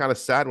it's just kind of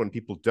sad when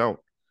people don't,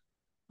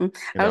 you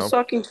I was know.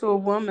 talking to a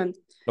woman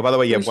Oh, by the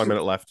way, you who have she, 1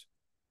 minute left.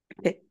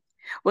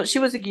 well, she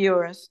was a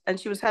Giorist, and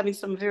she was having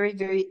some very,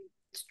 very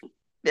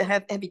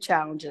heavy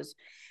challenges.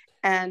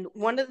 And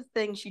one of the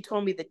things she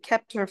told me that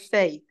kept her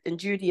faith in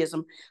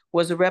Judaism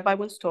was, a rabbi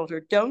once told her,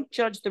 don't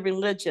judge the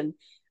religion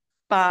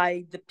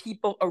by the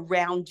people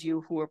around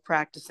you who are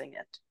practicing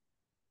it.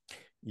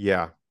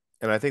 Yeah.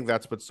 And I think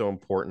that's what's so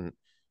important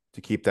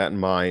to keep that in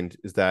mind,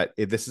 is that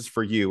if this is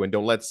for you, and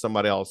don't let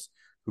somebody else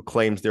who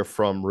claims they're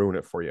from ruin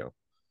it for you.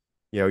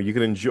 You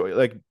can enjoy,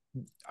 like,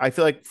 I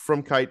feel like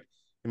from kite,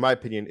 in my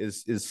opinion,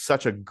 is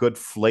such a good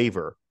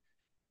flavor.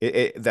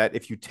 That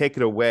if you take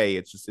it away,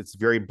 it's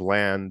very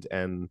bland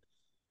and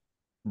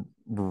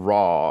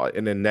raw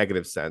in a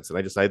negative sense. And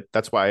I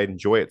that's why I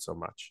enjoy it so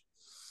much.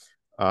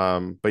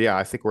 But yeah,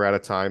 I think we're out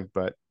of time.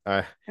 But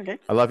Okay.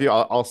 I love you.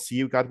 I'll see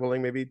you, God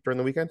willing, maybe during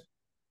the weekend.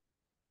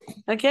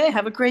 Okay.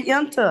 Have a great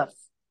Yom Tov.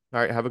 All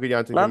right. Have a good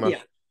Yantin. Good Love you.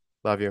 much.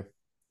 Love you.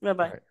 Bye All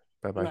bye. right.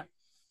 Bye bye. Bye.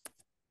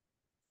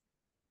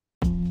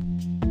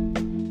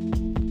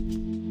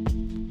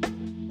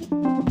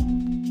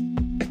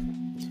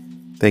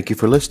 Thank you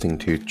for listening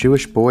to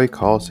Jewish Boy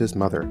Calls His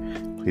Mother.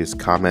 Please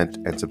comment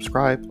and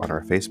subscribe on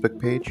our Facebook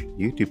page,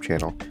 YouTube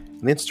channel,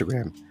 and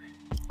Instagram.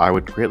 I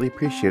would greatly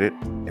appreciate it,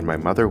 and my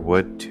mother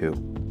would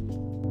too.